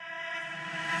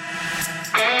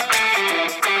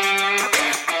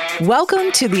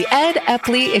Welcome to the Ed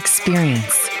Epley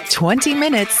Experience. 20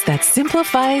 minutes that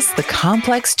simplifies the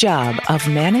complex job of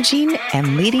managing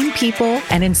and leading people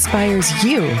and inspires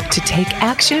you to take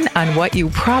action on what you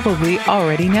probably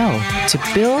already know to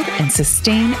build and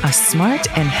sustain a smart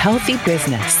and healthy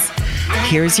business.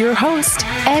 Here's your host,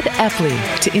 Ed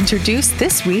Epley, to introduce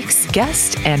this week's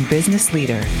guest and business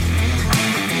leader.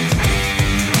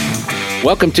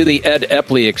 Welcome to the Ed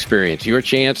Epley Experience, your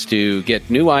chance to get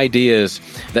new ideas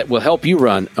that will help you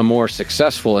run a more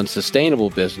successful and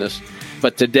sustainable business.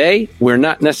 But today, we're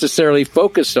not necessarily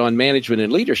focused on management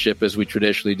and leadership as we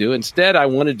traditionally do. Instead, I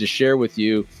wanted to share with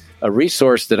you a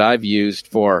resource that I've used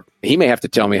for, he may have to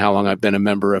tell me how long I've been a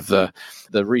member of the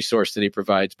resource that he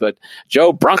provides, but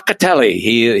Joe Brancatelli,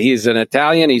 he's an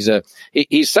Italian.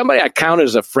 He's somebody I count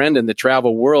as a friend in the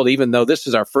travel world, even though this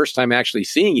is our first time actually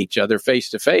seeing each other face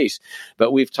to face,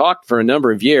 but we've talked for a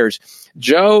number of years.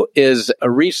 Joe is a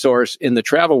resource in the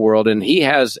travel world, and he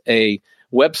has a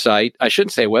website. I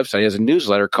shouldn't say a website. He has a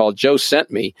newsletter called Joe Sent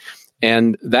Me.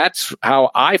 And that's how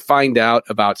I find out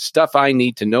about stuff I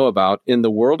need to know about in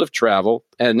the world of travel.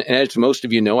 And as most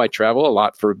of you know, I travel a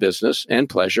lot for business and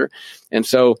pleasure. And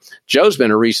so Joe's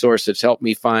been a resource that's helped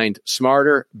me find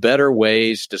smarter, better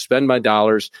ways to spend my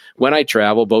dollars when I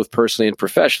travel, both personally and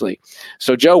professionally.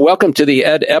 So Joe, welcome to the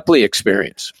Ed Epley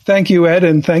Experience. Thank you, Ed.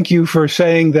 And thank you for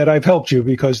saying that I've helped you,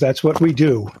 because that's what we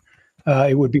do.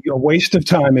 It would be a waste of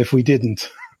time if we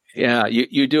didn't. Yeah,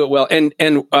 you do it well, and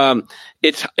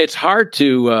it's hard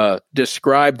to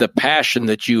describe the passion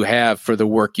that you have for the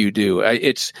work you do.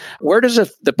 Where does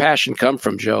the passion come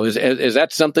from, Joe? Is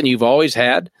that something you've always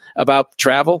had about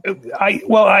travel?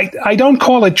 I don't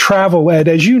call it travel, Ed.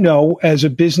 As you know, as a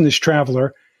business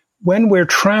traveler, when we're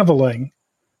traveling,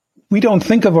 we don't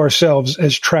think of ourselves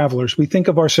as travelers. We think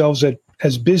of ourselves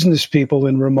as business people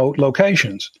in remote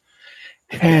locations,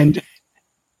 and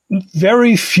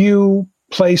very few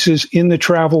places in the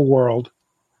travel world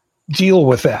deal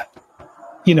with that.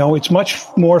 You know, it's much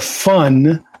more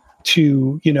fun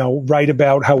to, write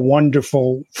about how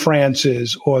wonderful France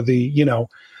is, or the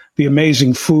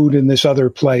amazing food in this other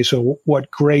place, or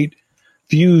what great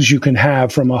views you can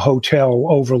have from a hotel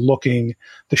overlooking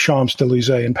the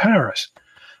Champs-Élysées in Paris.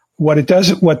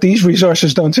 What these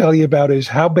resources don't tell you about is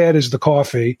how bad is the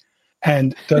coffee,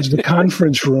 and does the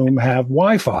conference room have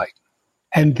Wi-Fi?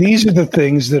 And these are the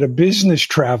things that a business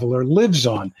traveler lives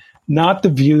on, not the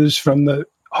views from the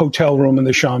hotel room in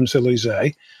the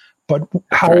Champs-Élysées, but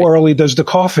how early does the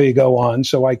coffee go on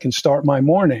so I can start my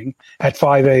morning at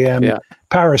 5 a.m.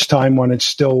 Paris time when it's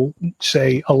still,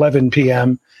 say, 11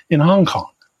 p.m. in Hong Kong.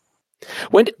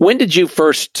 When did you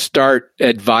first start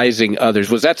advising others?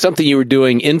 Was that something you were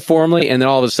doing informally, and then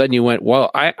all of a sudden you went,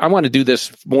 well, I want to do this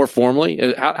more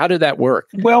formally? How did that work?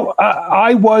 Well,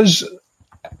 I was,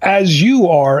 as you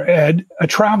are, Ed, a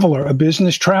traveler, a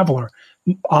business traveler.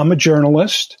 I'm a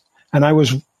journalist, and I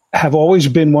have always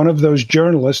been one of those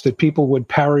journalists that people would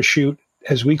parachute,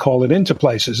 as we call it, into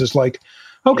places. It's like,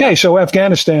 okay, so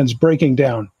Afghanistan's breaking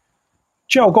down.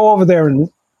 Joe, go over there and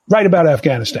write about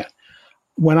Afghanistan.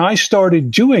 When I started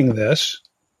doing this,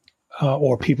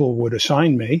 or people would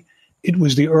assign me, it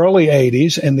was the early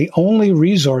 80s, and the only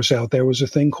resource out there was a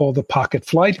thing called the Pocket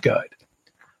Flight Guide.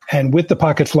 And with the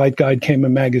Pocket Flight Guide came a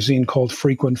magazine called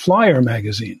Frequent Flyer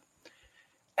magazine.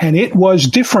 And it was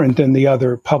different than the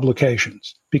other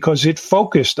publications because it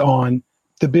focused on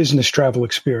the business travel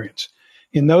experience.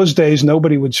 In those days,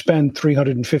 nobody would spend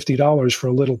 $350 for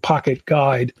a little pocket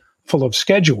guide full of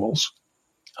schedules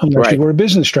unless you were a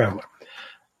business traveler.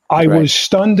 I was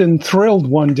stunned and thrilled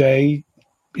one day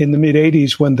in the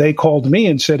mid-'80s when they called me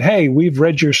and said, hey, we've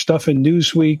read your stuff in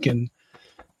Newsweek and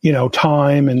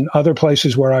Time and other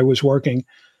places where I was working.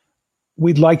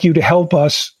 We'd like you to help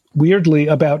us, weirdly,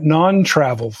 about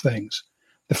non-travel things.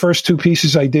 The first two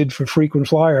pieces I did for Frequent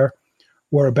Flyer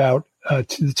were about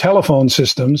the telephone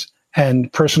systems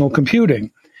and personal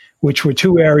computing, which were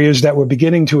two areas that were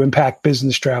beginning to impact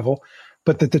business travel,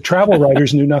 but that the travel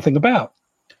writers knew nothing about.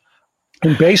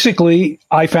 And basically,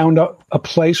 I found a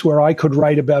place where I could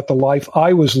write about the life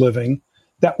I was living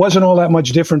that wasn't all that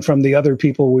much different from the other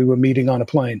people we were meeting on a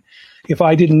plane. If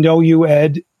I didn't know you,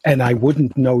 Ed, and I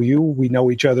wouldn't know you, we know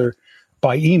each other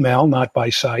by email, not by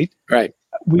sight. Right.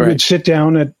 We would sit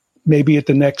down at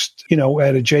the next,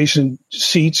 at adjacent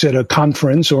seats at a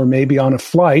conference or maybe on a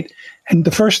flight. And the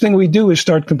first thing we do is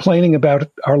start complaining about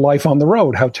our life on the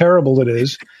road, how terrible it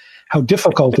is, how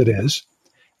difficult it is.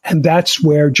 And that's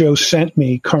where Joe Sent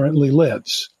Me currently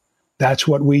lives. That's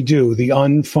what we do, the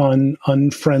unfun,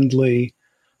 unfriendly,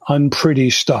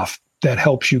 unpretty stuff that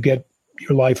helps you get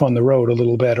your life on the road a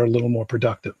little better, a little more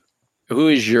productive. who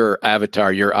is your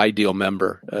avatar, your ideal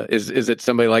member? Is it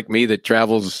somebody like me that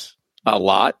travels a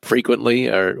lot frequently,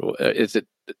 or is it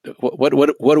what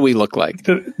do we look like?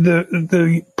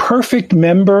 The perfect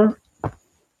member,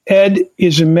 Ed,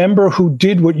 is a member who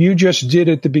did what you just did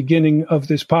at the beginning of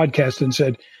this podcast and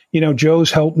said,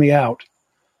 Joe's helped me out.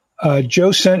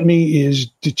 Joe sent me is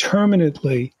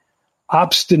determinedly,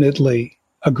 obstinately,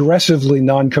 aggressively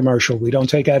non-commercial. We don't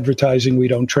take advertising. We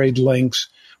don't trade links.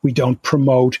 We don't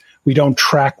promote. We don't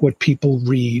track what people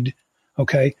read.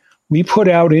 Okay. We put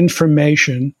out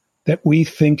information that we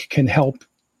think can help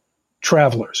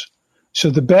travelers. So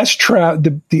the best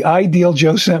the ideal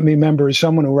Joe sent me member is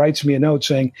someone who writes me a note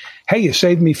saying, hey, you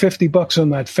saved me $50 on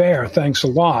that fare. Thanks a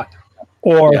lot.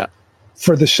 Or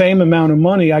for the same amount of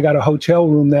money, I got a hotel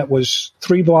room that was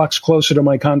 3 blocks closer to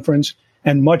my conference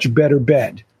and much better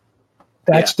bed.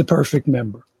 That's the perfect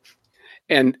member.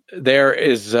 And there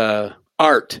is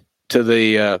art to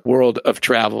the world of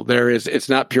travel. It's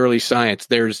not purely science.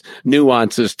 There's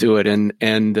nuances to it, and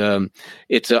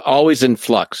it's always in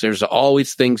flux. There's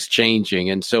always things changing.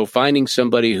 And so finding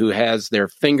somebody who has their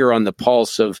finger on the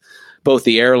pulse of both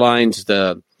the airlines,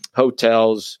 the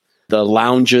hotels, the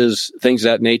lounges, things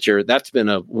of that nature, that's been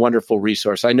a wonderful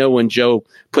resource. I know when Joe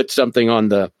puts something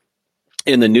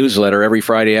in the newsletter every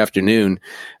Friday afternoon,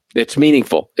 it's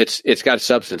meaningful. It's got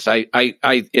substance.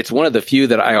 It's one of the few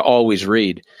that I always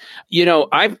read.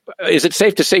 Is it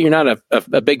safe to say you're not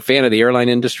a big fan of the airline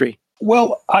industry?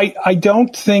 Well, I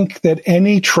don't think that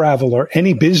any traveler,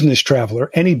 any business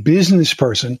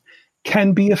person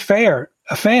can be a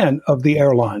fan of the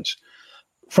airlines.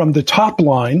 From the top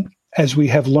line, as we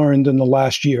have learned in the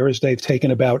last year, as they've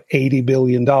taken about $80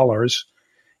 billion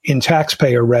in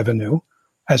taxpayer revenue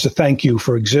as a thank you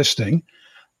for existing,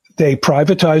 they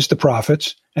privatized the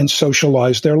profits and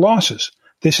socialized their losses.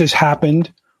 This has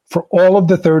happened for all of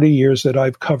the 30 years that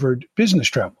I've covered business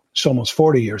travel. It's almost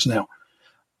 40 years now.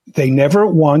 They never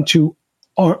want to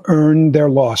earn their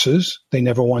losses. They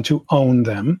never want to own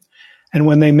them. And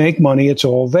when they make money, it's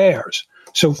all theirs.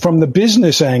 So from the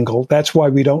business angle, that's why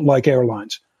we don't like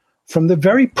airlines. From the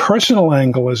very personal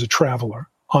angle as a traveler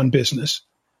on business,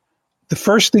 the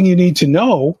first thing you need to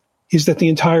know is that the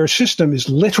entire system is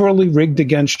literally rigged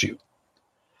against you.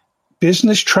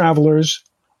 Business travelers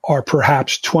are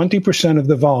perhaps 20% of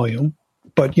the volume,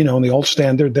 but, in the old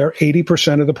standard, they're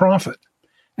 80% of the profit.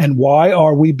 And why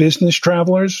are we business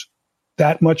travelers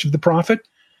that much of the profit?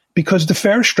 Because the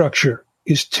fare structure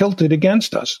is tilted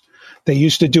against us. They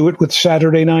used to do it with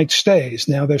Saturday night stays.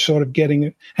 Now they're sort of getting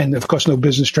it. And of course, no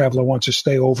business traveler wants to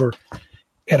stay over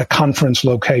at a conference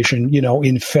location,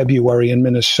 in February in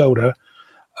Minnesota,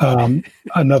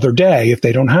 another day. If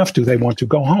they don't have to, they want to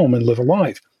go home and live a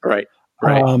life. Right.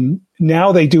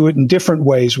 Now they do it in different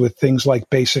ways with things like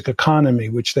basic economy,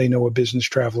 which they know a business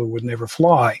traveler would never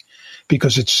fly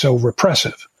because it's so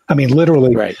repressive. I mean,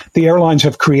 literally, the airlines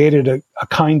have created a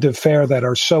kind of fare that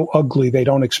are so ugly they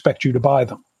don't expect you to buy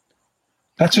them.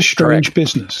 That's a strange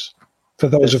business for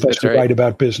those of us who write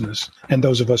about business and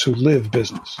those of us who live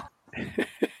business.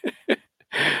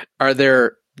 Are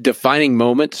there defining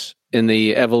moments in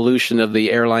the evolution of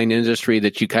the airline industry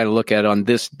that you kind of look at on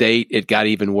this date? It got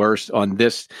even worse in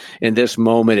this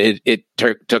moment. It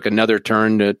took another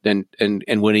turn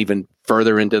and went even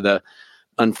further into the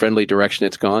unfriendly direction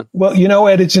it's gone. Well,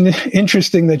 Ed, it's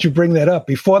interesting that you bring that up.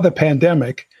 Before the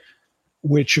pandemic,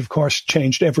 which of course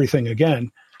changed everything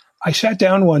again, I sat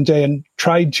down one day and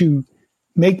tried to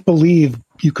make believe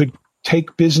you could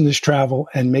take business travel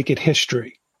and make it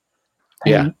history.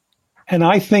 And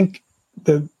I think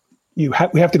we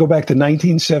have to go back to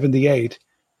 1978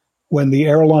 when the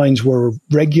airlines were a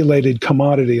regulated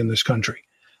commodity in this country.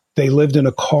 They lived in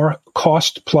a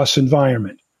cost plus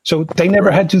environment. So they never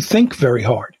had to think very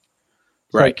hard.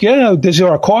 Right. These are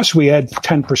our costs. We add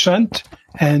 10%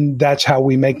 and that's how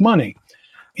we make money.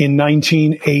 In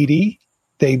 1980,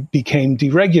 they became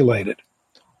deregulated.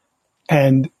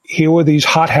 And here were these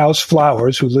hothouse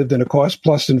flowers who lived in a cost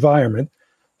plus environment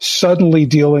suddenly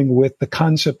dealing with the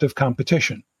concept of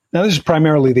competition. Now, this is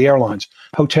primarily the airlines.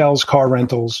 Hotels, car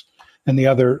rentals, and the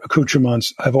other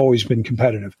accoutrements have always been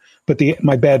competitive. But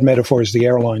my bad metaphor is the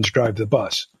airlines drive the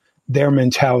bus. Their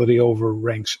mentality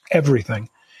overranks everything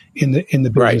in the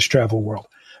business travel world.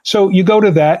 So you go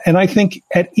to that, and I think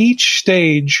at each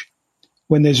stage,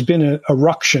 when there's been an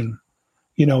eruption,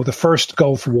 the first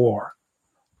Gulf War,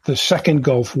 the second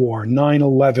Gulf War,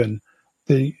 9/11,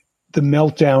 the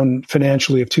meltdown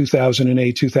financially of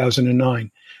 2008,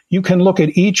 2009. You can look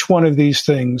at each one of these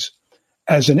things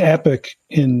as an epic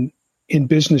in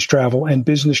business travel, and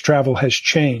business travel has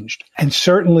changed. And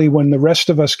certainly when the rest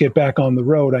of us get back on the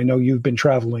road, I know you've been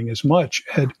traveling as much,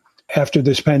 Ed, after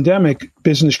this pandemic,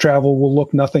 business travel will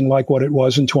look nothing like what it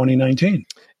was in 2019.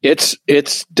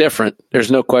 It's different.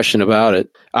 There's no question about it.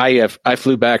 I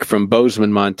flew back from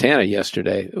Bozeman, Montana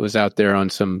yesterday. I was out there on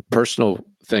some personal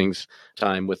things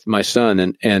time with my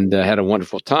son and had a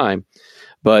wonderful time.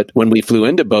 But when we flew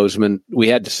into Bozeman, we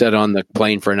had to sit on the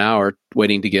plane for an hour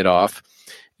waiting to get off.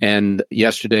 And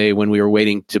yesterday, when we were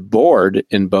waiting to board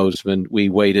in Bozeman, we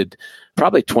waited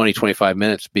probably 20, 25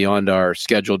 minutes beyond our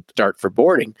scheduled start for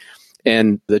boarding.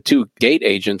 And the two gate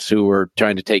agents who were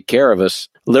trying to take care of us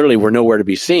literally were nowhere to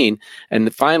be seen.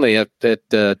 And finally, at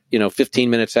 15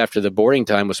 minutes after the boarding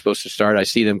time was supposed to start, I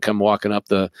see them come walking up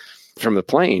from the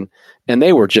plane, and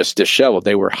they were just disheveled.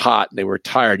 They were hot. They were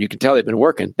tired. You could tell they'd been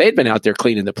working. They'd been out there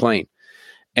cleaning the plane.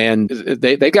 And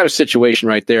they got a situation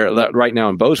right there, right now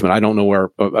in Bozeman. I don't know where,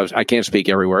 I can't speak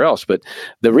everywhere else, but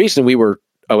the reason we were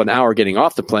an hour getting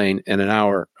off the plane and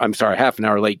half an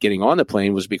hour late getting on the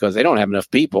plane was because they don't have enough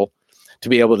people to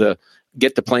be able to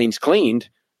get the planes cleaned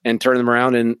and turn them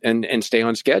around and stay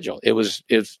on schedule.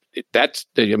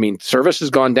 Service has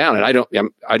gone down, and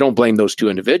I don't blame those two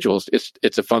individuals.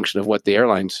 It's a function of what the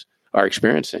airlines are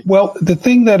experiencing. Well, the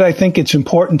thing that I think it's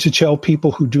important to tell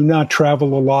people who do not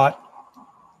travel a lot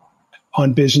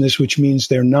on business, which means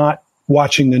they're not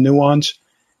watching the nuance,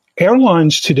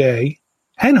 airlines today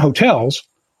and hotels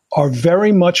are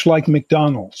very much like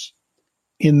McDonald's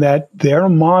in that their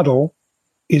model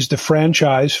is the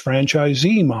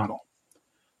franchisee model.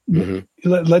 Mm-hmm.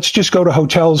 Let's just go to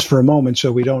hotels for a moment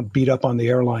so we don't beat up on the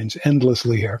airlines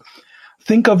endlessly here.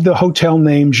 Think of the hotel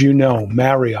names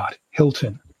Marriott,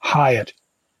 Hilton, Hyatt,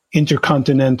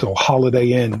 Intercontinental,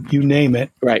 Holiday Inn, you name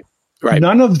it. Right.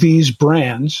 None of these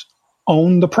brands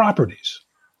own the properties.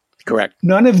 Correct.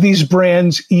 None of these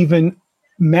brands even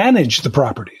manage the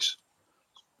properties.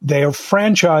 They are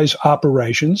franchise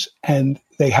operations, and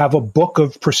they have a book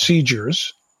of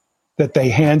procedures that they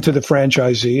hand to the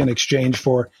franchisee in exchange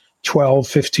for 12,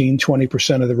 15,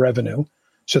 20% of the revenue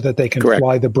so that they can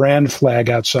fly the brand flag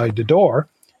outside the door.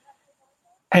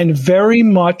 And very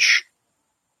much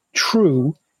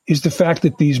true is the fact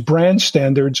that these brand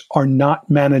standards are not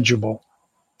manageable.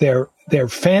 They're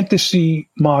fantasy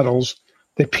models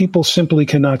that people simply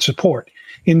cannot support.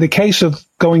 In the case of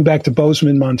going back to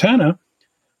Bozeman, Montana,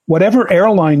 whatever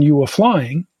airline you were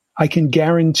flying, I can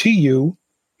guarantee you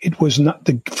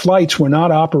the flights were not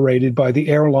operated by the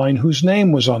airline whose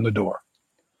name was on the door.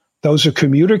 Those are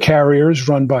commuter carriers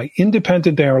run by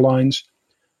independent airlines,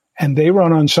 and they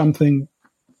run on something,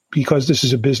 because this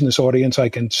is a business audience, I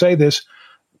can say this,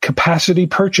 capacity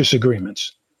purchase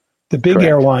agreements. The big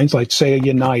airlines, like say a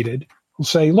United, will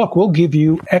say, look, we'll give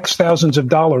you X thousands of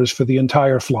dollars for the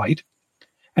entire flight.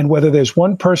 And whether there's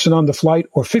one person on the flight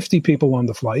or 50 people on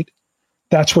the flight,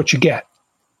 that's what you get.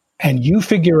 And you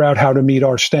figure out how to meet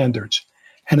our standards.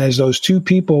 And as those two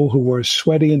people who were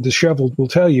sweaty and disheveled will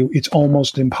tell you, it's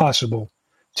almost impossible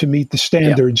to meet the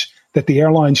standards that the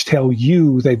airlines tell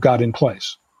you they've got in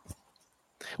place.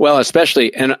 Well,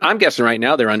 especially, and I'm guessing right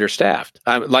now they're understaffed.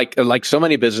 Like so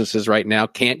many businesses right now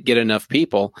can't get enough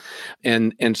people,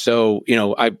 and so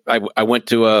I went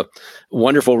to a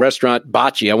wonderful restaurant,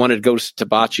 Bocce. I wanted to go to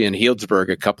Bocce in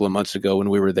Healdsburg a couple of months ago when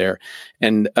we were there,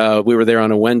 and we were there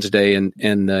on a Wednesday in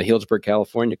Healdsburg,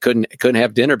 California. Couldn't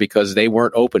have dinner because they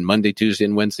weren't open Monday, Tuesday,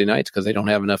 and Wednesday nights because they don't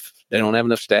have enough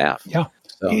staff. Yeah.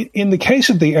 So. In the case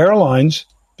of the airlines,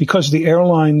 because the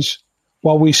airlines,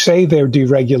 while we say they're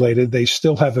deregulated, they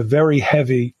still have a very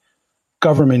heavy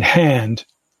government hand,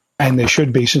 and they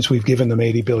should be since we've given them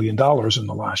 $80 billion in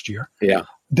the last year. Yeah.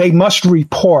 They must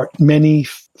report many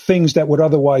things that would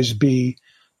otherwise be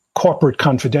corporate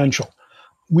confidential.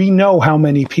 We know how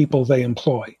many people they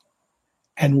employ.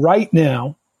 And right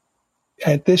now,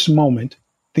 at this moment,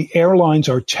 the airlines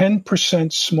are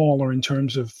 10% smaller in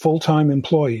terms of full-time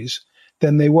employees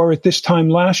than they were at this time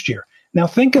last year. Now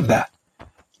think of that.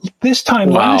 This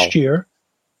time last year,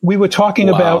 we were talking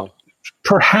about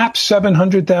perhaps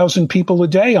 700,000 people a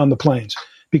day on the planes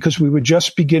because we were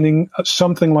just beginning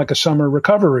something like a summer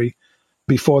recovery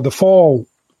before the fall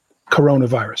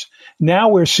coronavirus. Now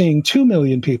we're seeing 2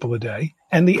 million people a day,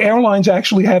 and the airlines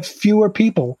actually have fewer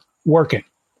people working.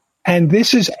 And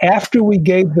this is after we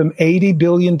gave them $80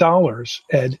 billion,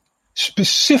 Ed,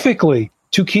 specifically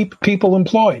to keep people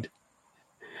employed.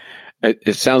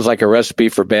 It sounds like a recipe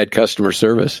for bad customer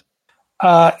service.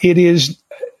 It is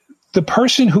the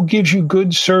person who gives you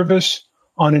good service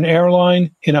on an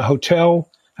airline, in a hotel,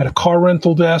 at a car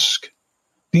rental desk.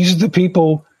 These are the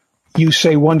people you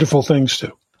say wonderful things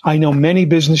to. I know many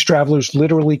business travelers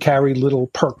literally carry little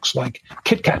perks like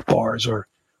Kit Kat bars or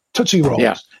Tootsie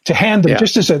Rolls to hand them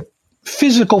just as a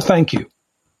physical thank you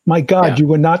My God, you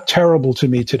were not terrible to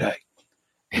me today.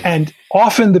 And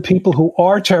often the people who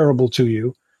are terrible to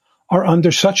you are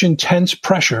under such intense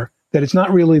pressure that it's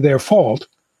not really their fault.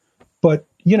 But,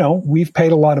 we've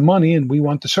paid a lot of money and we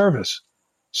want the service.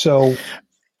 So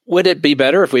would it be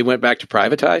better if we went back to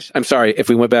privatize? I'm sorry, if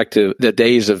we went back to the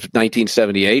days of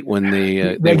 1978 when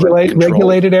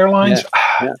regulated airlines?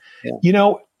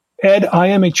 Yeah. Ed, I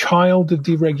am a child of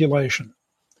deregulation.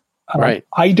 Right.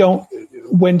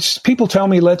 When people tell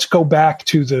me let's go back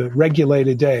to the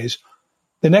regulated days,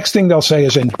 the next thing they'll say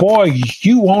is, and boy,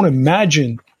 you won't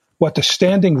imagine what the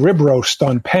standing rib roast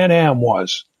on Pan Am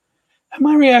was. And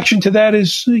my reaction to that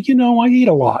is, I eat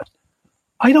a lot.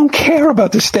 I don't care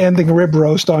about the standing rib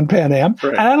roast on Pan Am.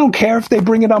 Right. And I don't care if they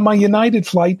bring it on my United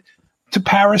flight to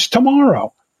Paris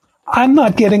tomorrow. I'm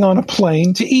not getting on a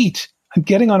plane to eat. I'm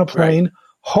getting on a plane,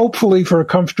 hopefully for a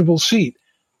comfortable seat.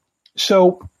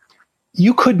 So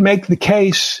you could make the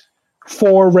case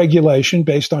for regulation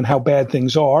based on how bad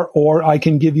things are, or I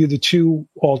can give you the two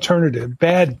alternative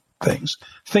bad things.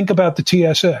 Think about the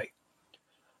TSA.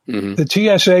 Mm-hmm. The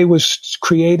TSA was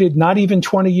created not even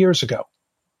 20 years ago.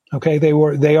 Okay, they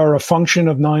are a function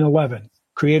of 9/11,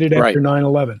 created after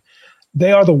 9/11.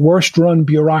 They are the worst run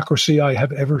bureaucracy I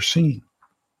have ever seen.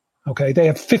 Okay, they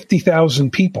have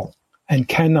 50,000 people and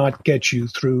cannot get you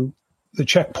through the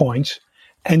checkpoints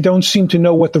and don't seem to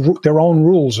know what their own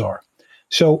rules are.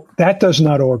 So that does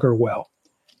not augur well.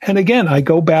 And again, I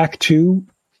go back to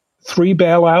 3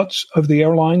 bailouts of the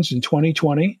airlines in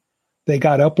 2020. They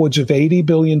got upwards of $80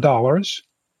 billion.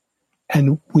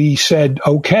 And we said,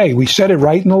 okay, we said it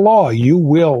right in the law. You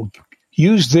will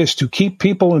use this to keep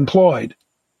people employed.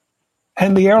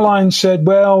 And the airline said,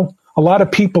 well, a lot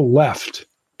of people left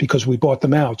because we bought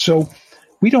them out. So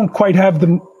we don't quite have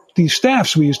the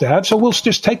staffs we used to have. So we'll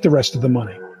just take the rest of the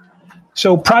money.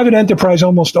 So private enterprise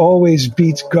almost always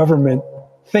beats government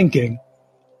thinking.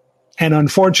 And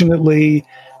unfortunately,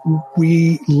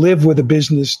 we live with a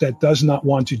business that does not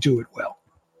want to do it well.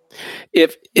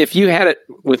 If you had it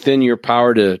within your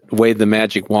power to wave the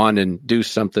magic wand and do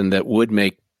something that would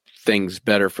make things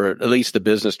better for at least the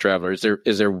business traveler, is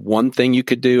there one thing you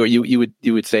could do, or you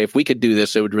would say if we could do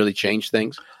this, it would really change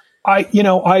things? That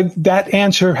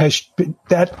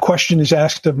question is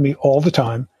asked of me all the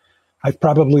time. I've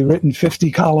probably written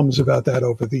 50 columns about that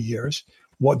over the years.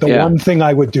 One thing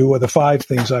I would do, or the 5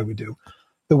 things I would do.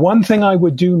 The one thing I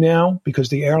would do now, because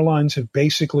the airlines have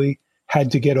basically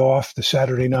had to get off the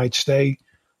Saturday night stay.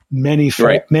 Many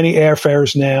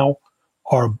airfares now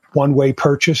are one-way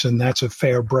purchase, and that's a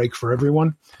fair break for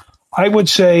everyone. I would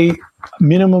say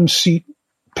minimum seat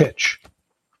pitch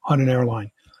on an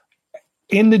airline.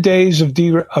 In the days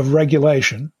of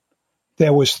regulation,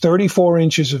 there was 34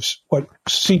 inches of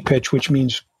seat pitch, which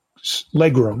means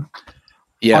legroom,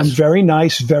 on very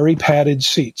nice, very padded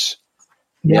seats.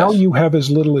 Now you have as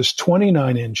little as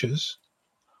 29 inches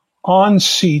on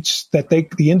seats that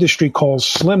the industry calls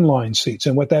slimline seats.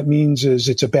 And what that means is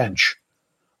it's a bench.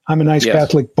 I'm a nice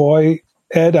Catholic boy,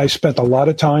 Ed. I spent a lot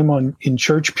of time in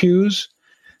church pews.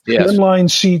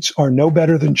 Slimline seats are no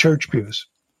better than church pews.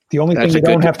 The only thing you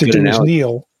don't have to do is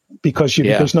kneel because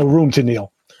there's no room to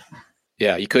kneel.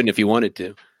 Yeah, you couldn't if you wanted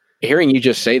to. Hearing you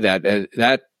just say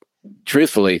that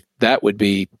truthfully, that would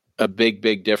be a big,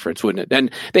 big difference, wouldn't it?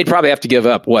 And they'd probably have to give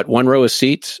up, 1 row of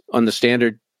seats on the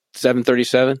standard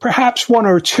 737? Perhaps 1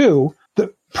 or 2.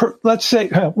 Let's say,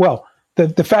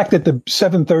 the fact that the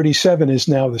 737 is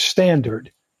now the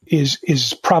standard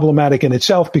is problematic in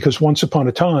itself, because once upon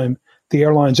a time, the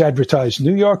airlines advertised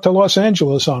New York to Los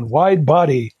Angeles on wide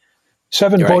body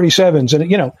 747s.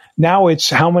 Right. And, now it's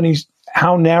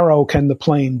how narrow can the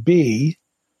plane be?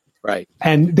 Right.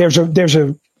 And there's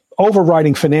a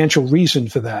overriding financial reason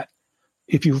for that.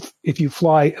 If you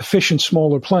fly efficient,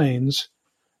 smaller planes,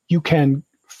 you can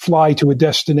fly to a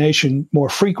destination more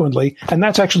frequently, and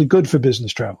that's actually good for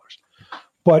business travelers.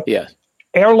 But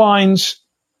airlines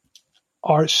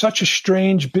are such a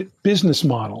strange business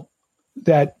model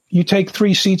that you take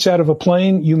 3 seats out of a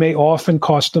plane, you may often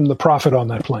cost them the profit on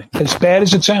that plane, as bad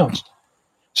as it sounds.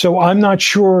 So I'm not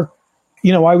sure,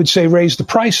 I would say raise the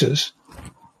prices,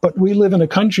 but we live in a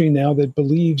country now that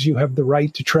believes you have the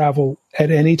right to travel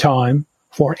at any time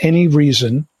for any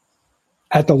reason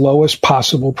at the lowest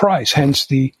possible price, hence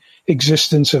the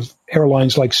existence of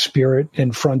airlines like Spirit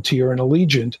and Frontier and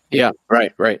Allegiant. Yeah,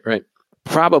 right.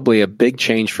 Probably a big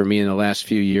change for me in the last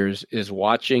few years is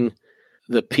watching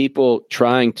the people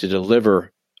trying to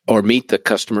deliver or meet the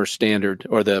customer standard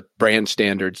or the brand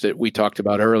standards that we talked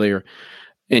about earlier,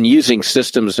 and using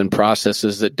systems and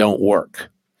processes that don't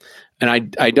work.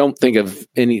 And I don't think of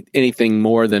anything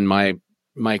more than my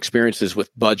my experiences with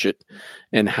budget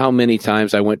and how many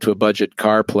times I went to a budget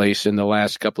car place in the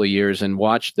last couple of years and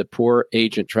watched the poor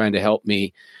agent trying to help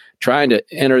me, trying to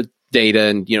enter data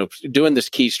and, doing this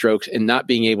keystrokes and not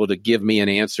being able to give me an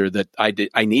answer that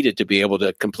I needed to be able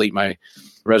to complete my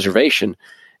reservation.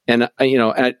 And,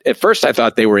 at first I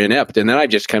thought they were inept. And then I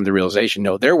just come to the realization,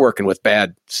 no, they're working with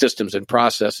bad systems and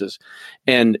processes.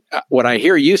 And what I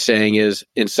hear you saying is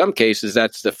in some cases,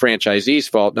 that's the franchisee's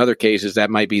fault. In other cases, that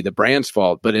might be the brand's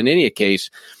fault. But in any case,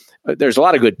 there's a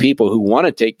lot of good people who want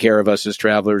to take care of us as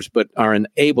travelers, but are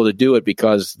unable to do it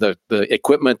because the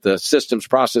equipment, the systems,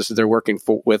 processes they're working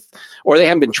with, or they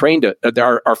haven't been trained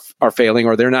are failing,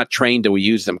 or they're not trained to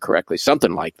use them correctly.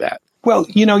 Something like that. Well,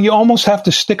 you almost have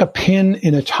to stick a pin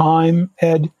in a time,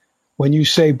 Ed, when you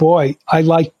say, boy, I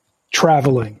like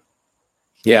traveling.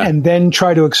 Yeah. And then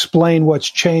try to explain what's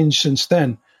changed since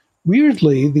then.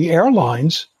 Weirdly, the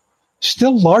airlines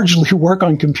still largely work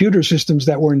on computer systems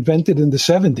that were invented in the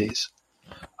 70s.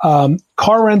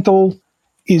 Car rental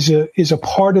is a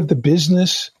part of the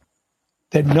business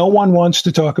that no one wants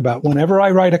to talk about. Whenever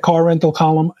I write a car rental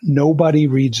column, nobody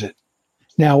reads it.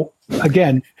 Now,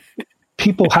 again,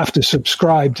 people have to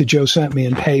subscribe to Joe Sent Me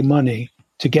and pay money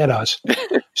to get us.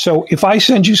 So if I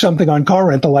send you something on car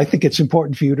rental, I think it's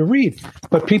important for you to read.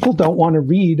 But people don't want to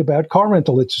read about car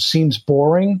rental. It seems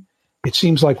boring. It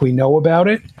seems like we know about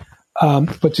it.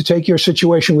 But to take your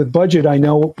situation with budget, I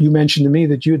know you mentioned to me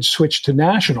that you had switched to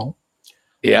National.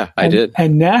 Yeah, I did.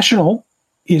 And National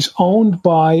is owned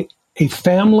by a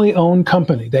family-owned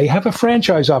company. They have a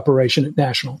franchise operation at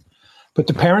National, but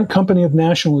the parent company of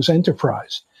National is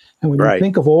Enterprise. And when you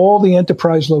think of all the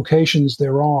Enterprise locations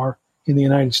there are in the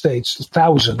United States,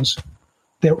 thousands,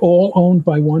 they're all owned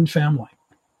by one family.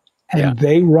 And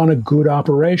they run a good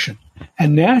operation.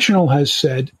 And National has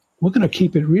said, we're going to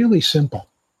keep it really simple.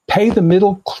 Pay the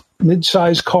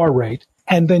mid-size car rate,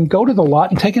 and then go to the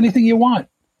lot and take anything you want.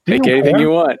 Take anything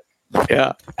you want.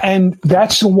 Yeah. And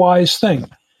that's a wise thing.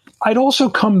 I'd also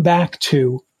come back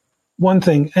to one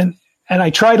thing, and I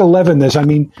try to leaven this. I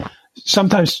mean,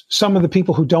 sometimes some of the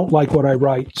people who don't like what I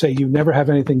write say you never have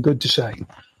anything good to say.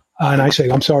 And I say,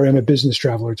 I'm sorry, I'm a business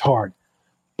traveler. It's hard.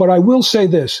 But I will say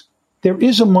this. There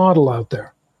is a model out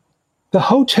there. The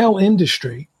hotel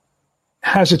industry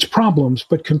has its problems,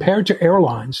 but compared to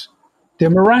airlines,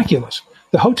 they're miraculous.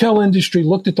 The hotel industry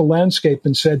looked at the landscape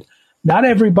and said, not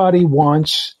everybody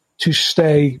wants to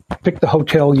pick the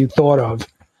hotel you thought of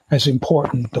as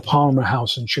important, the Palmer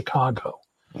House in Chicago,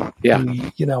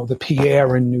 the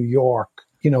Pierre in New York,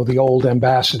 the old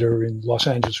Ambassador in Los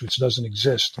Angeles, which doesn't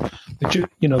exist,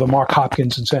 the Mark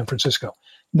Hopkins in San Francisco.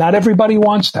 Not everybody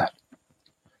wants that.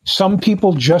 Some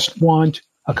people just want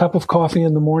a cup of coffee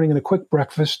in the morning and a quick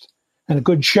breakfast and a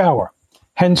good shower.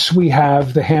 Hence, we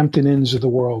have the Hampton Inns of the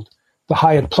world, the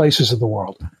Hyatt Places of the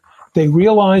world. They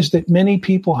realize that many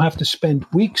people have to spend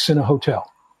weeks in a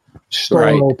hotel, store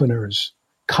openers,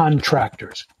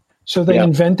 contractors. So they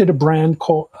invented a brand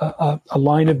called a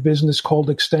line of business called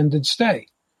extended stay.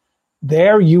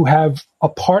 There you have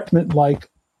apartment-like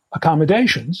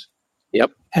accommodations.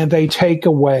 Yep. And they take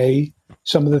away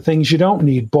some of the things you don't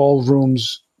need,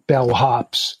 ballrooms,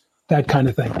 bellhops, that kind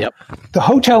of thing. Yep. The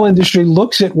hotel industry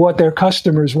looks at what their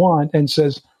customers want and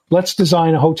says, let's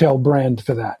design a hotel brand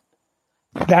for that.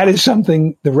 That is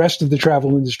something the rest of the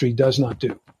travel industry does not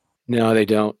do. No, they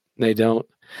don't. They don't.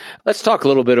 Let's talk a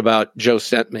little bit about Joe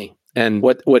Sent Me and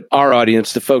what our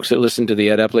audience, the folks that listen to the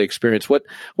Ed Eppley Experience, what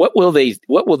will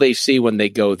they see when they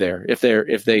go there if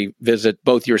they visit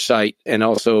both your site and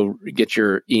also get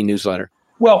your e-newsletter?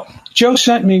 Well, Joe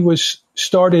Sent Me was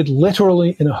started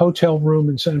literally in a hotel room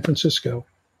in San Francisco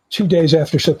 2 days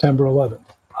after September 11th.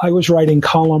 I was writing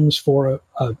columns for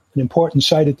an important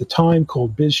site at the time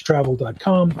called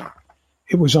biztravel.com.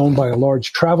 It was owned by a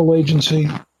large travel agency.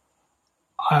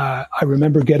 I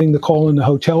remember getting the call in the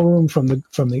hotel room from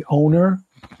the owner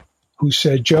who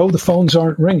said, Joe, the phones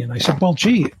aren't ringing. I said, well,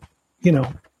 gee,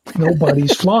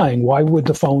 nobody's flying. Why would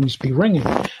the phones be ringing?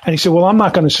 And he said, well, I'm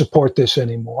not going to support this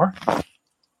anymore.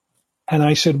 And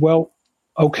I said, well,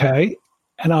 okay.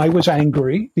 And I was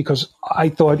angry because I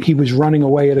thought he was running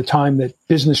away at a time that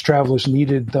business travelers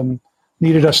needed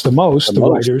us the most, the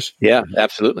writers. Yeah,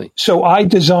 absolutely. So I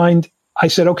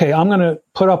said, okay, I'm going to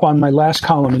put up on my last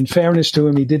column. In fairness to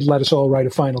him, he did let us all write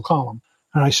a final column.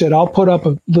 And I said, I'll put up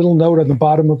a little note on the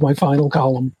bottom of my final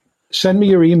column. Send me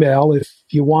your email. If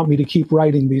you want me to keep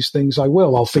writing these things, I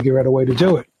will. I'll figure out a way to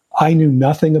do it. I knew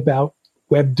nothing about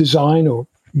web design or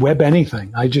web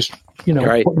anything. I just,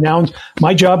 put nouns.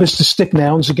 My job is to stick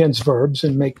nouns against verbs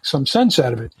and make some sense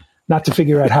out of it, not to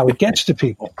figure out how it gets to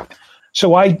people.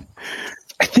 So I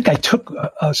think I took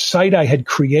a site I had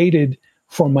created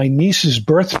for my niece's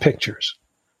birth pictures.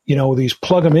 These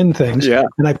plug them in things. Yeah.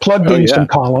 And I plugged in some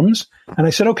columns and I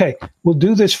said, okay, we'll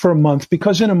do this for a month,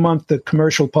 because in a month, the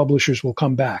commercial publishers will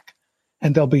come back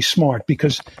and they'll be smart,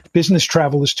 because business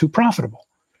travel is too profitable.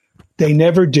 They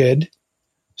never did.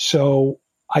 So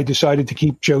I decided to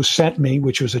keep Joe Sent Me,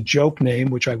 which was a joke name,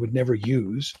 which I would never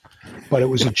use, but it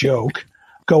was a joke,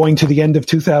 going to the end of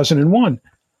 2001.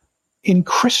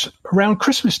 Around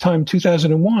Christmas time,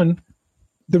 2001,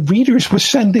 the readers were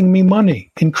sending me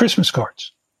money in Christmas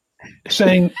cards,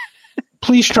 saying,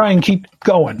 please try and keep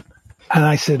going. And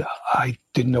I said, I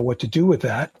didn't know what to do with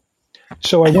that.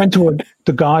 So I went to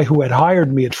the guy who had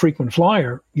hired me at Frequent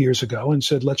Flyer years ago and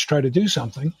said, let's try to do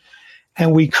something.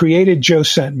 And we created Joe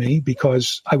Sent Me,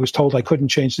 because I was told I couldn't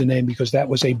change the name because that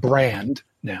was a brand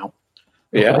now.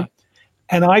 Okay? Yeah.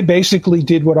 And I basically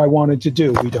did what I wanted to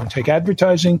do. We don't take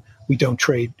advertising. We don't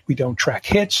trade. We don't track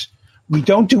hits. We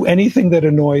don't do anything that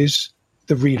annoys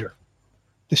the reader.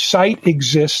 The site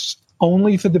exists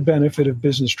only for the benefit of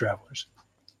business travelers.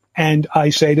 And I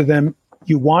say to them,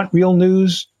 you want real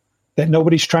news that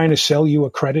nobody's trying to sell you a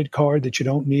credit card that you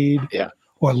don't need,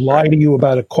 or lie to you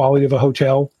about the quality of a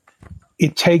hotel?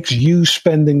 It takes you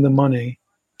spending the money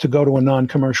to go to a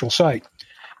non-commercial site.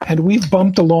 And we've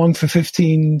bumped along for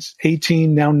 15,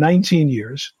 18, now 19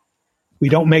 years. We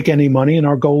don't make any money, and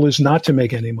our goal is not to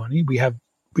make any money.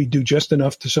 We do just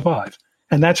enough to survive.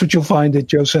 And that's what you'll find at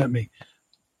Joe Sent Me.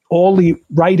 All the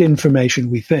right information,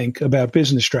 we think, about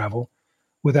business travel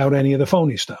without any of the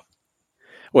phony stuff.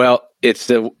 Well, it's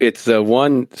the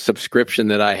one subscription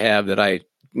that I have that I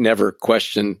never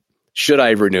question, should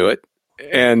I renew it?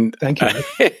 And thank you.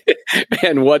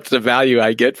 And what's the value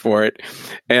I get for it?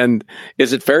 And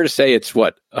is it fair to say it's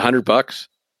what, $100?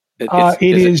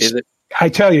 Is it? I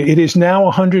tell you, it is now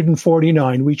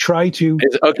 $149. We try to.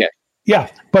 Okay.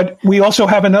 Yeah, but we also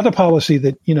have another policy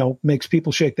that makes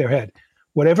people shake their head.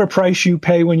 Whatever price you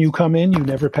pay when you come in, you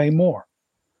never pay more.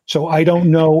 So I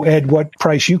don't know, Ed, what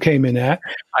price you came in at.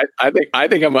 I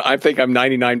think I'm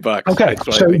 $99. Okay,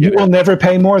 so you will never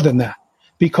pay more than that,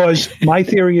 because my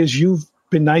theory is you've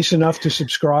been nice enough to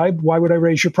subscribe. Why would I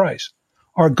raise your price?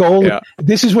 Our goal,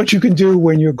 this is what you can do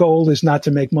when your goal is not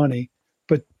to make money,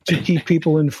 but to keep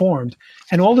people informed.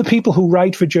 And all the people who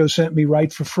write for Joe Sent Me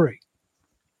write for free.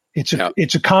 It's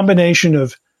a combination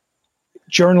of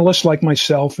journalists like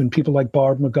myself and people like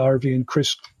Barb McGarvey and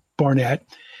Chris Barnett,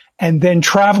 and then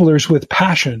travelers with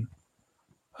passion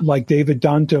like David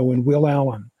Danto and Will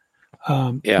Allen,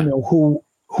 who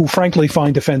frankly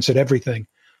find offense at everything.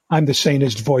 I'm the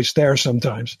sanest voice there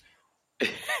sometimes.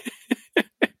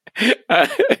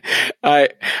 A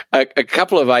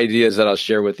couple of ideas that I'll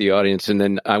share with the audience, and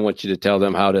then I want you to tell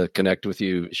them how to connect with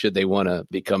you should they want to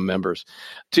become members.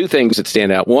 Two things that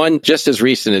stand out. One, just as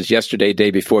recent as yesterday,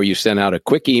 day before, you sent out a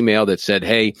quick email that said,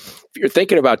 hey, if you're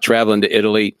thinking about traveling to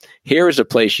Italy, here is a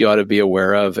place you ought to be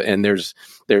aware of. And there's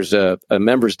a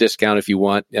member's discount if you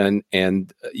want.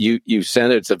 And you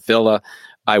sent it. It's a villa.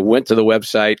 I went to the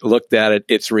website, looked at it.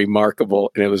 It's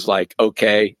remarkable. And it was like,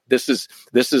 okay, this is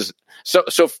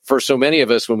so for so many of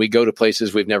us, when we go to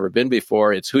places we've never been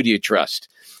before, it's who do you trust?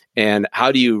 And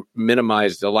how do you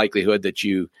minimize the likelihood that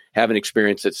you have an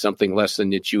experience that's something less than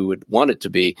that you would want it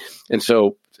to be? And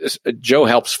so Joe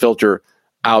helps filter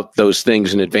out those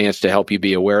things in advance to help you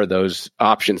be aware of those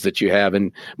options that you have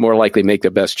and more likely make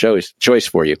the best choice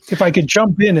for you. If I could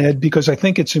jump in, Ed, because I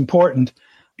think it's important.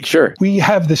 Sure. We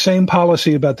have the same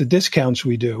policy about the discounts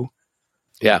we do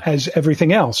as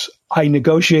everything else. I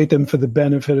negotiate them for the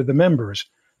benefit of the members.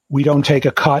 We don't take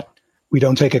a cut. We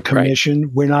don't take a commission.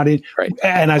 Right. We're not in. Right.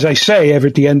 And as I say,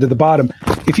 at the end of the bottom,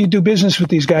 if you do business with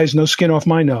these guys, no skin off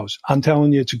my nose. I'm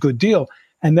telling you, it's a good deal.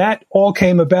 And that all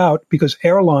came about because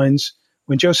airlines,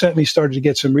 when Joe Sent Me started to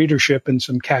get some readership and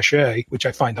some cachet, which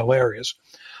I find hilarious,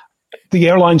 the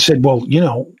airline said, well,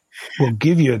 we'll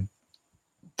give you a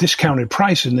discounted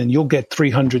price and then you'll get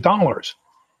 $300.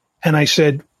 And I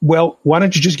said, well, why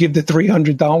don't you just give the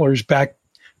 $300 back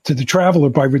to the traveler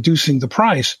by reducing the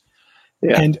price?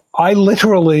 Yeah. And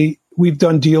we've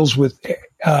done deals with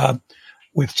TAP,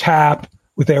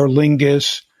 with Aer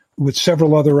Lingus, with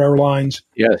several other airlines.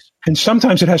 Yes. And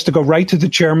sometimes it has to go right to the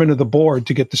chairman of the board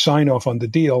to get the sign off on the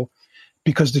deal,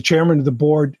 because the chairman of the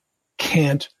board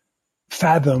can't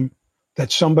fathom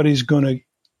that somebody's going to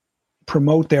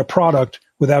promote their product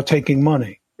without taking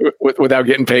money. Without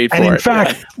getting paid for it. And in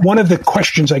fact, one of the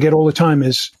questions I get all the time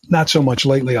is, not so much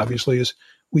lately, obviously, is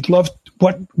we'd love,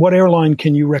 what airline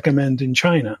can you recommend in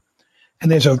China? And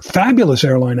there's a fabulous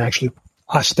airline, actually,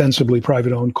 ostensibly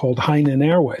private owned, called Hainan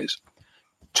Airways.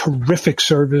 Terrific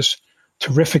service,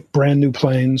 terrific brand new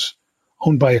planes,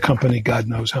 owned by a company, God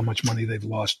knows how much money they've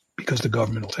lost because the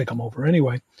government will take them over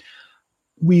anyway.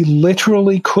 We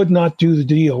literally could not do the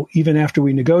deal even after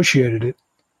we negotiated it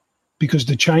because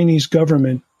the Chinese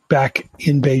government back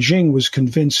in Beijing was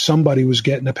convinced somebody was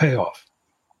getting a payoff.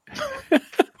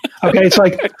 Okay, it's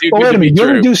like, well, wait a minute,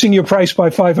 you're reducing your price by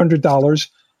 $500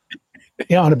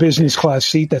 on a business class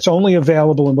seat that's only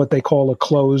available in what they call a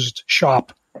closed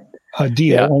shop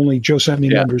deal. Yeah. Only Joe Sent Me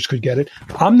members could get it.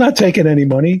 I'm not taking any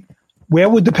money. Where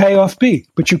would the payoff be?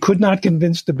 But you could not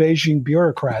convince the Beijing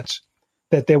bureaucrats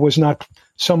that there was not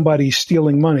somebody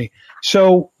stealing money.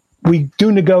 So we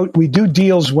do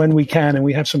deals when we can, and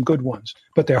we have some good ones,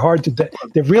 but they're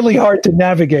really hard to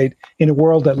navigate in a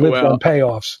world that lives on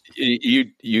payoffs.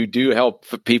 You do help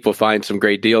people find some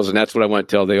great deals, and that's what I want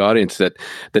to tell the audience, that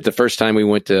the first time we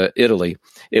went to Italy,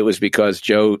 it was because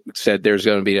Joe said there's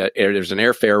an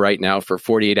airfare right now for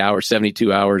 48 hours,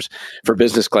 72 hours for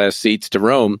business class seats to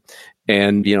Rome.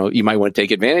 And, you might want to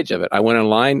take advantage of it. I went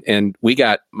online and we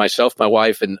got, myself, my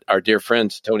wife, and our dear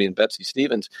friends, Tony and Betsy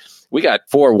Stevens, we got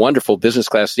 4 wonderful business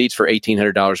class seats for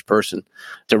 $1,800 a person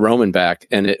to Rome and back.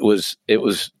 And it was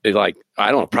like,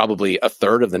 I don't know, probably a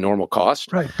third of the normal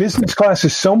cost. Right. Business class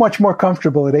is so much more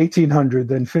comfortable at $1,800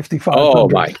 than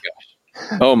 $5,500.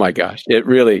 Oh my gosh.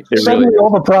 Suddenly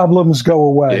all the problems go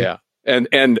away. Yeah. And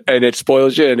it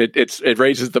spoils you, and it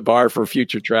raises the bar for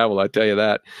future travel. I tell you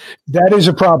that. That is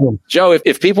a problem. Joe,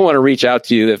 if people want to reach out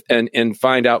to you and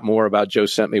find out more about Joe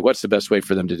Sent Me, what's the best way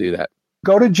for them to do that?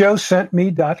 Go to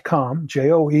joesentme.com,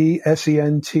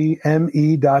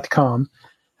 JOESENTME.com.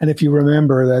 And if you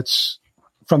remember, that's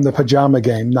from the pajama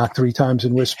game, knock 3 times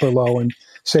and whisper low and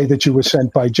say that you were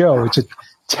sent by Joe. It's a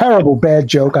terrible, bad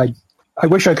joke. I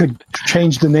wish I could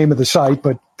change the name of the site,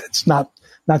 but it's not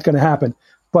going to happen.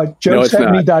 But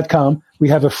joesentme.com, we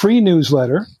have a free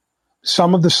newsletter.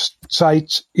 Some of the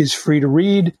sites is free to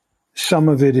read. Some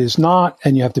of it is not,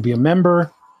 and you have to be a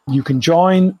member. You can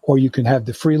join, or you can have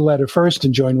the free letter first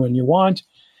and join when you want.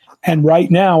 And right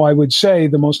now, I would say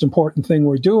the most important thing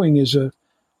we're doing is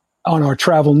on our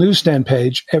travel newsstand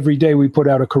page, every day we put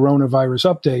out a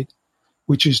coronavirus update,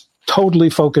 which is totally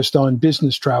focused on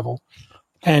business travel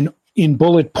and in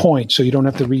bullet points, so you don't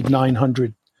have to read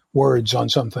 900 words on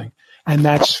something. And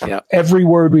that's every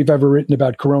word we've ever written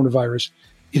about coronavirus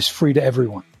is free to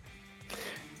everyone.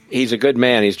 He's a good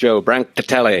man. He's Joe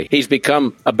Brancatelli. He's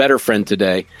become a better friend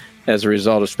today as a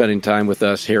result of spending time with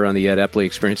us here on the Ed Epley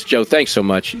Experience. Joe, thanks so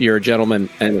much. You're a gentleman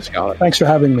and a scholar. Thanks for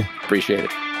having me. Appreciate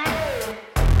it.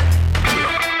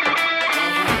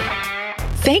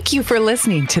 Thank you for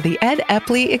listening to the Ed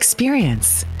Epley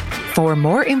Experience. For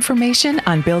more information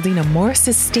on building a more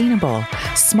sustainable,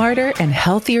 smarter, and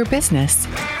healthier business,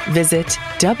 visit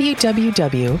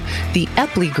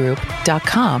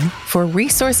www.theepleygroup.com for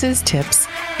resources, tips,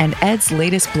 and Ed's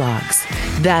latest blogs.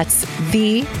 That's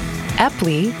the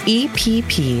Epley,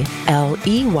 EPPLEY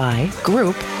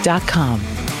group.com.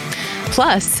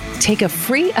 Plus, take a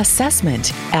free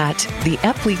assessment at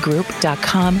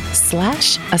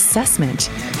theepleygroup.com/assessment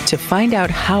to find out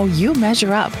how you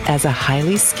measure up as a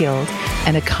highly skilled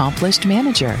and accomplished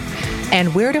manager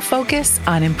and where to focus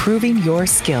on improving your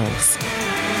skills.